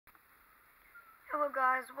Hello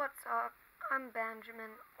guys, what's up? I'm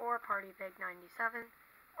Benjamin, or PartyPig97,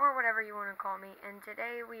 or whatever you want to call me, and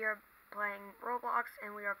today we are playing Roblox,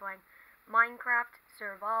 and we are playing Minecraft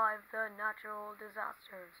Survive the Natural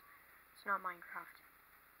Disasters. It's not Minecraft.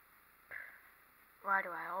 Why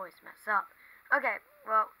do I always mess up? Okay,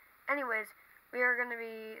 well, anyways, we are going to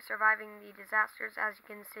be surviving the disasters. As you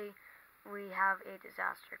can see, we have a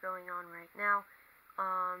disaster going on right now.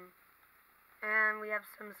 And we have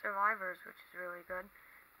some survivors, which is really good.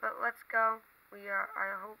 But let's go.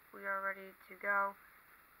 I hope we are ready to go.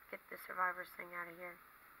 Get the survivors thing out of here.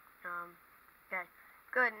 Okay.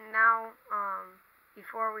 Good. Now,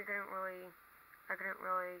 before I couldn't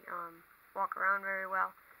really walk around very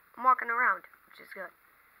well. I'm walking around, which is good.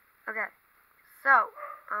 Okay. So,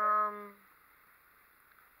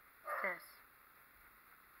 this.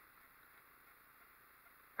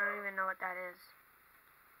 I don't even know what that is.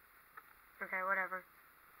 Okay, whatever.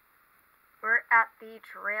 We're at the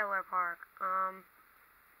trailer park. I'm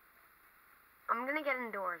gonna get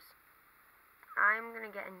indoors. I'm gonna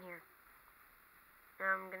get in here. And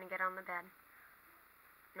I'm gonna get on the bed.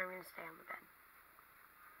 And I'm gonna stay on the bed.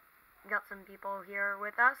 We got some people here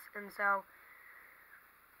with us, and so...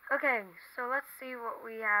 Okay, so let's see what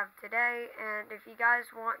we have today, and if you guys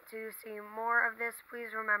want to see more of this,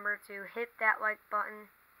 please remember to hit that like button,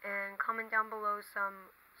 and comment down below some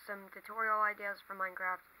tutorial ideas for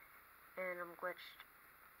Minecraft. And I'm glitched.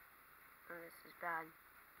 Oh, this is bad.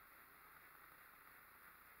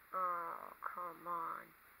 Oh, come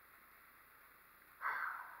on.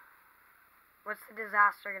 What's the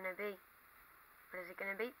disaster gonna be? What is it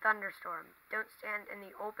gonna be? Thunderstorm. Don't stand in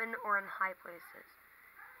the open or in high places.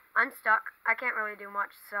 I'm stuck. I can't really do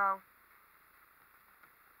much, so...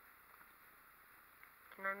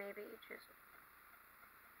 Can I maybe just...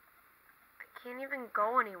 Can't even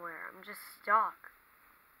go anywhere. I'm just stuck.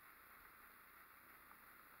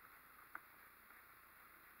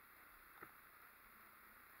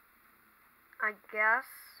 I guess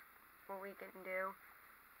what we can do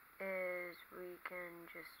is we can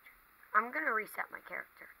just... I'm gonna reset my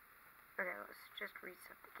character. Okay, let's just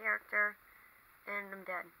reset the character. And I'm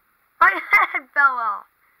dead. My head fell off.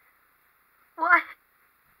 What?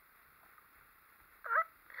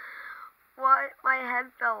 What? My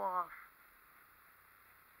head fell off.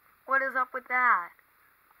 What is up with that?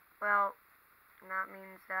 Well, that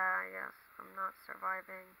means that I guess I'm not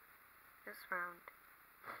surviving this round.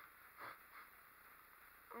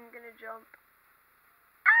 I'm gonna jump.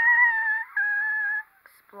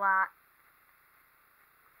 Splat.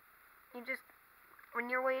 When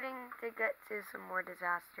you're waiting to get to some more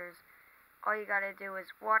disasters, all you gotta do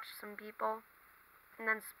is watch some people, and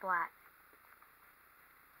then splat.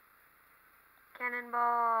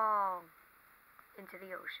 Cannonball! Into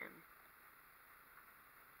the ocean.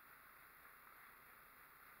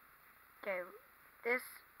 Okay, this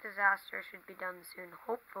disaster should be done soon,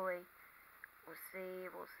 hopefully. We'll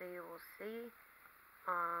see. We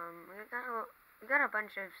got a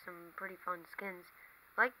bunch of some pretty fun skins.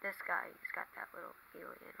 Like this guy, he's got that little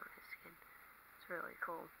alien on his skin. It's really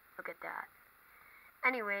cool. Look at that.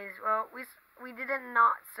 Anyways, well, we didn't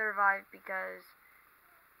not survive because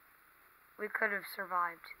we could have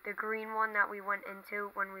survived. The green one that we went into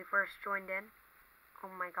when we first joined in. Oh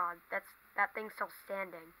my god, that thing's still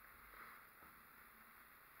standing.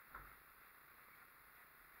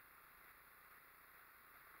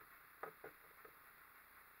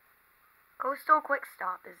 Coastal Quick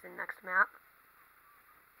Stop is the next map.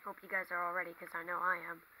 Hope you guys are all ready, because I know I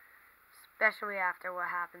am. Especially after what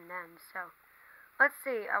happened then, so... Let's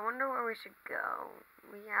see, I wonder where we should go.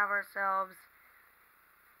 We have ourselves...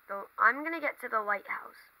 I'm gonna get to the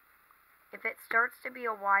lighthouse. If it starts to be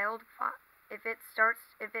a wildfire... If it says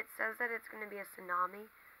that it's gonna be a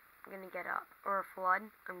tsunami, I'm gonna get up. Or a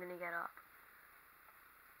flood, I'm gonna get up.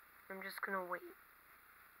 I'm just gonna wait.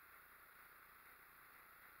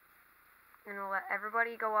 I'm gonna let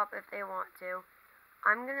everybody go up if they want to.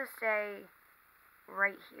 I'm gonna stay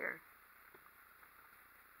right here.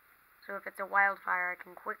 So if it's a wildfire, I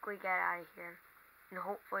can quickly get out of here. And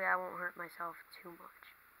hopefully I won't hurt myself too much.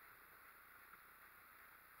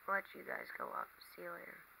 I'll let you guys go up. See you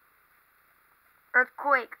later.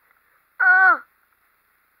 Earthquake! Oh!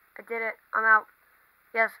 I did it. I'm out.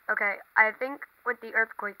 Yes, okay. I think with the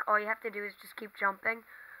earthquake, all you have to do is just keep jumping.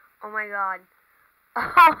 Oh my god.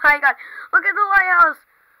 Oh my god. Look at the lighthouse!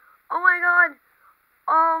 Oh my god.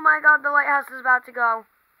 Oh my god, the lighthouse is about to go.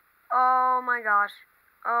 Oh my gosh.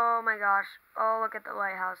 Oh my gosh. Oh, look at the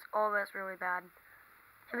lighthouse. Oh, that's really bad.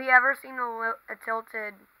 Have you ever seen a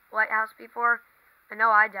tilted lighthouse before? I know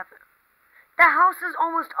I definitely... The house is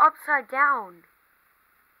almost upside down.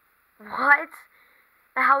 What?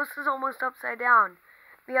 The house is almost upside down.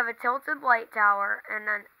 We have a tilted light tower and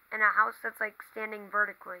a house that's like standing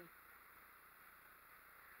vertically.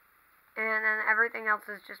 And then everything else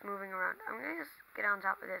is just moving around. I'm gonna just get on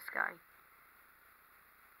top of this guy.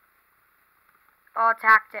 Oh,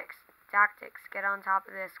 tactics. Tactics. Get on top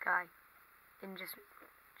of this guy. And just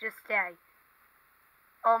stay.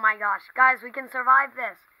 Oh my gosh. Guys, we can survive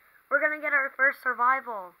this. We're gonna get our first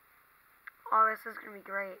survival. Oh, this is gonna be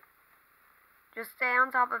great. Just stay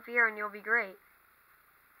on top of here and you'll be great.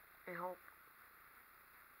 I hope.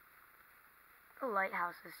 The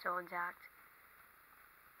lighthouse is still intact.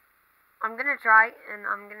 I'm gonna try and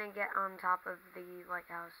I'm gonna get on top of the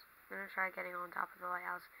lighthouse. I'm gonna try getting on top of the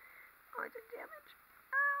lighthouse. Oh, I took damage.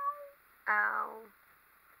 Ow. Ow.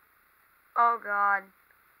 Oh god.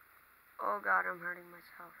 Oh god, I'm hurting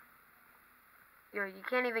myself. Yo, you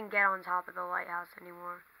can't even get on top of the lighthouse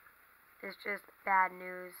anymore. It's just bad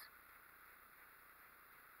news.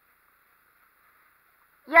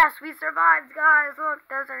 Yes, we survived, guys! Look,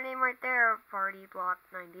 there's our name right there. Party Block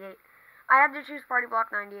 98. I had to choose Party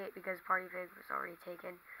Block 98 because Party Pig was already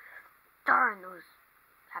taken. Darn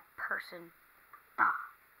that person.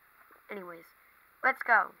 Ah. Anyways, let's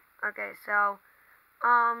go. Okay, so,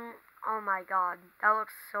 oh my god. That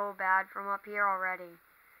looks so bad from up here already.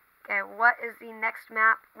 Okay, what is the next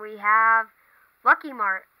map? We have Lucky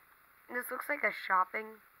Mart. This looks like a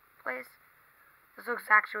shopping place. This looks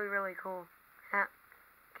actually really cool.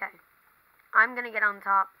 Okay. I'm gonna get on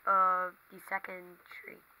top of the second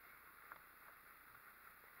tree.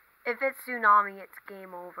 If it's tsunami, it's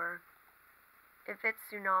game over. If it's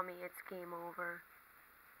tsunami, it's game over.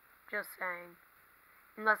 Just saying.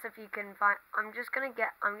 Unless if you can find, I'm gonna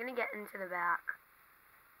get into the back.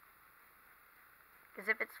 Because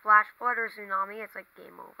if it's flash flood or tsunami, it's like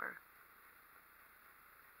game over.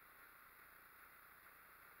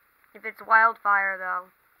 If it's wildfire though,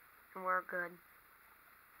 then we're good.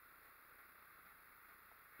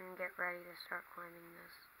 And get ready to start climbing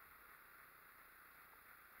this.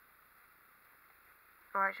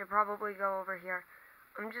 Oh, I should probably go over here.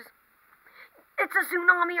 It's a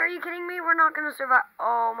tsunami, are you kidding me? We're not gonna survive.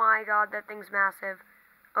 Oh my god, that thing's massive.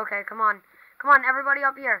 Okay, come on. Come on, everybody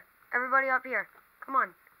up here. Everybody up here. Come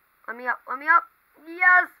on. Let me up, let me up.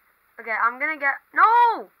 Yes! Okay, I'm gonna get,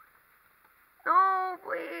 no! No,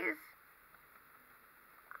 please.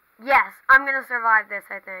 Yes, I'm gonna survive this,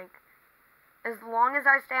 I think. As long as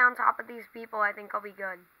I stay on top of these people, I think I'll be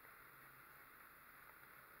good.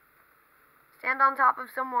 Stand on top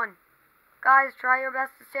of someone. Guys, try your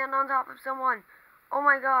best to stand on top of someone. Oh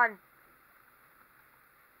my god.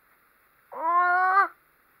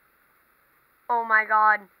 Oh my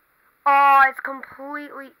god. Oh, it's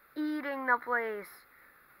completely eating the place.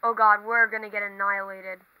 Oh god, we're gonna get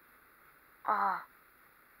annihilated. Oh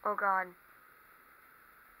god.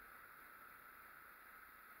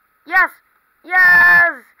 Yes!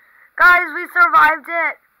 Yes! Guys, we survived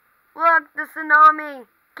it! Look, the tsunami.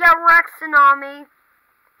 Get wrecked, tsunami.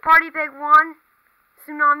 Party Pig 1,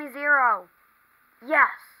 tsunami 0.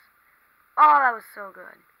 Yes! Oh, that was so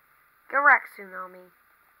good. Get wrecked, tsunami.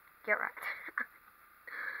 Get wrecked.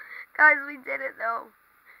 Guys, we did it, though.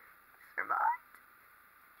 Survived.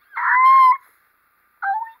 Yes!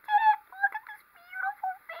 Oh, we did it! Look at this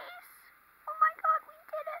beautiful face! Oh my god, we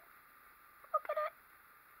did it! Look at it!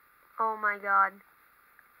 Oh my god.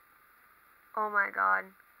 Oh my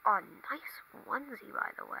god. Oh, nice onesie, by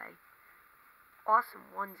the way. Awesome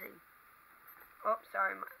onesie. Oh,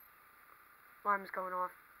 sorry, my alarm's going off.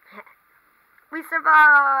 We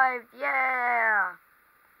survived! Yeah!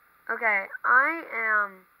 Okay, I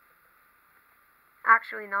am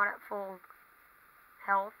actually not at full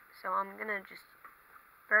health, so I'm gonna just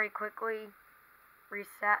very quickly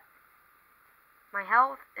reset my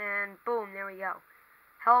health, and boom, there we go.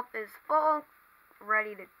 Health is full,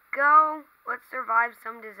 ready to go. Let's survive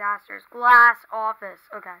some disasters. Glass office.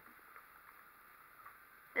 Okay.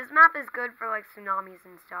 This map is good for like tsunamis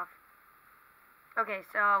and stuff. Okay,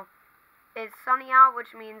 so it's sunny out,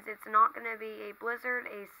 which means it's not going to be a blizzard,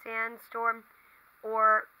 a sandstorm,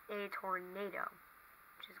 or a tornado,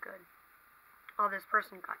 which is good. Oh, this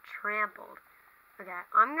person got trampled. Okay,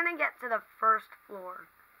 I'm going to get to the first floor.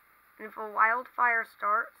 And if a wildfire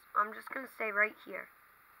starts, I'm just going to stay right here.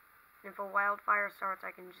 And if a wildfire starts,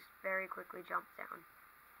 I can just very quickly jump down.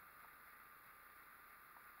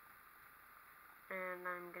 And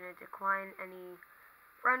I'm going to decline any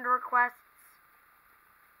friend requests.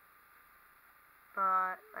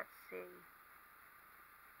 But, let's see.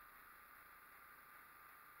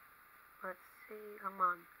 Let's see, come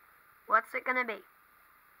on. What's it going to be?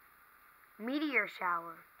 Meteor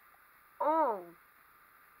shower. Oh.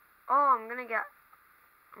 Oh, I'm going to get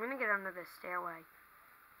I'm gonna get under this stairway.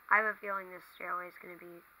 I have a feeling this stairway is gonna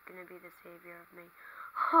be the savior of me.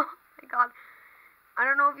 Oh my god. I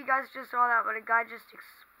don't know if you guys just saw that, but a guy just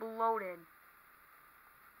exploded.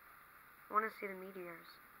 I wanna see the meteors.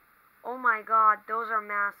 Oh my god, those are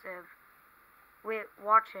massive. Wait,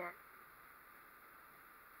 watch it.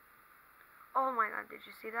 Oh my god, did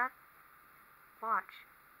you see that? Watch.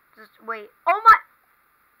 Just wait. Oh my!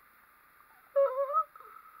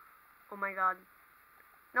 Oh my god.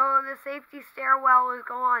 No, the safety stairwell is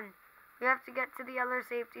gone. We have to get to the other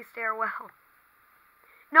safety stairwell.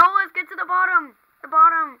 No, let's get to the bottom. The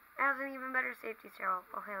bottom has an even better safety stairwell.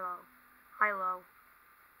 Oh, hello. Hi-lo.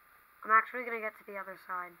 I'm actually gonna get to the other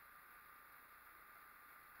side.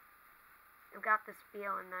 I've got this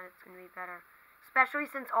feeling that it's gonna be better. Especially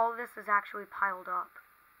since all of this is actually piled up.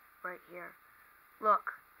 Right here.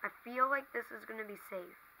 Look, I feel like this is gonna be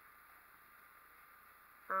safe.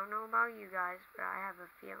 I don't know about you guys, but I have a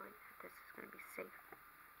feeling that this is going to be safe.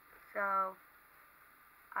 So,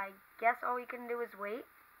 I guess all we can do is wait.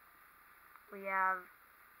 We have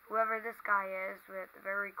whoever this guy is with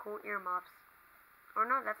very cool earmuffs. Or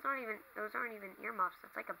no, that's not even, those aren't even earmuffs.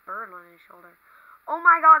 That's like a bird on his shoulder. Oh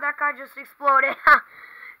my god, that guy just exploded.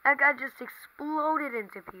 That guy just exploded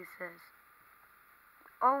into pieces.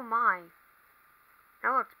 Oh my.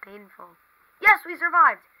 That looks painful. Yes, we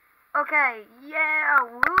survived. Okay, yeah,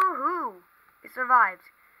 woohoo! We survived.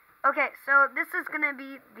 Okay, so this is gonna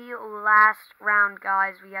be the last round,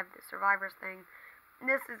 guys. We have the survivors thing.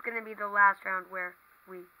 This is gonna be the last round where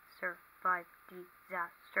we survive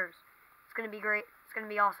disasters. It's gonna be great. It's gonna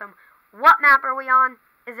be awesome. What map are we on?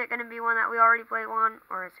 Is it gonna be one that we already played on,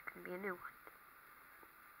 or is it gonna be a new one?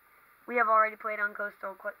 We have already played on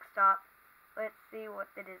Coastal Quick Stop. Let's see what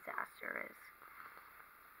the disaster is.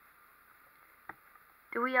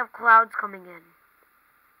 Do we have clouds coming in?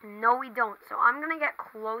 No, we don't. So I'm going to get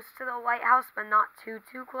close to the lighthouse, but not too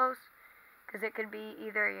close. Because it could be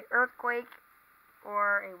either an earthquake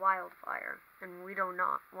or a wildfire. And we do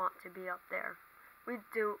not want to be up there. We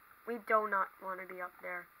do not want to be up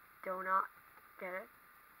there. Do not get it?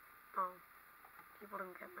 Oh, people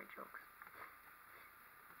don't get my jokes.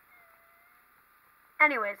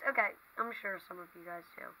 Anyways, okay. I'm sure some of you guys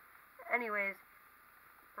do. Anyways,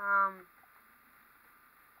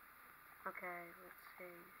 okay, let's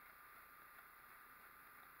see.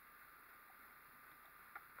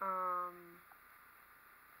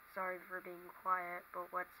 Sorry for being quiet,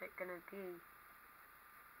 but what's it gonna be?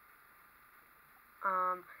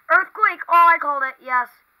 Earthquake! Oh, I called it, yes.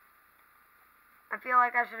 I feel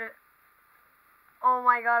like I should've... Oh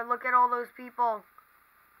my god, look at all those people.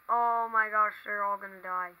 Oh my gosh, they're all gonna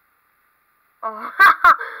die. Oh,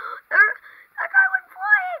 that guy went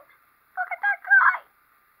flying! Look at that guy!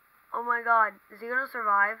 Oh my god, is he gonna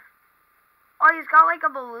survive? Oh, he's got like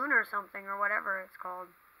a balloon or something, or whatever it's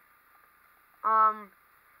called.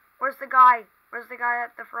 Where's the guy? Where's the guy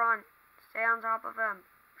at the front? Stay on top of him.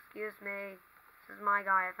 Excuse me. This is my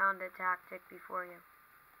guy. I found a tactic before you.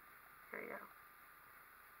 Here you go.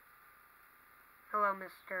 Hello,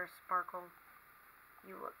 Mr. Sparkle.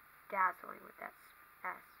 You look dazzling with that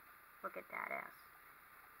ass. Look at that ass.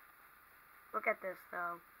 Look at this,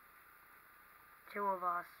 though. Two of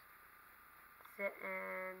us.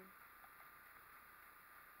 Sitting.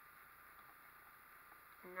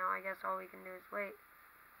 Now I guess all we can do is wait.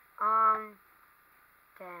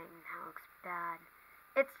 Dang, that looks bad.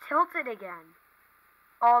 It's tilted again.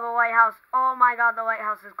 Oh, the lighthouse. Oh my god, the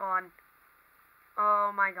lighthouse is gone.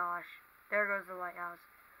 Oh my gosh. There goes the lighthouse.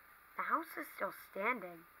 The house is still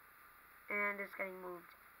standing. And it's getting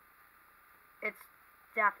moved. It's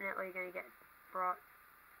definitely gonna get brought.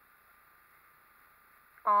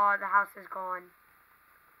 Oh, the house is gone.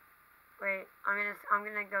 Wait, I'm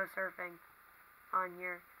gonna go surfing on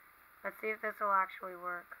here. Let's see if this will actually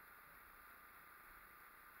work.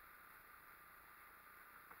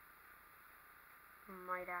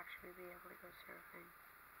 Might actually be able to go surfing.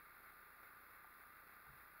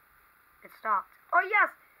 It stopped. Oh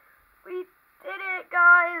yes! We did it,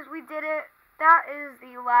 guys! We did it! That is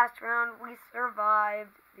the last round. We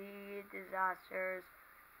survived the disasters.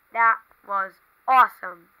 That was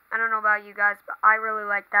awesome. I don't know about you guys, but I really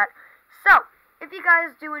like that. So, if you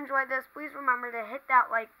guys do enjoy this, please remember to hit that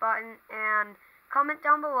like button and comment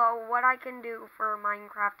down below what I can do for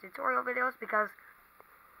Minecraft tutorial videos, because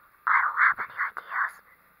I don't have any ideas.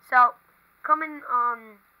 So, come and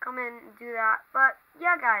do that. But,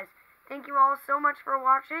 yeah, guys, thank you all so much for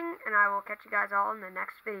watching, and I will catch you guys all in the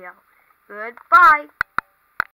next video. Goodbye!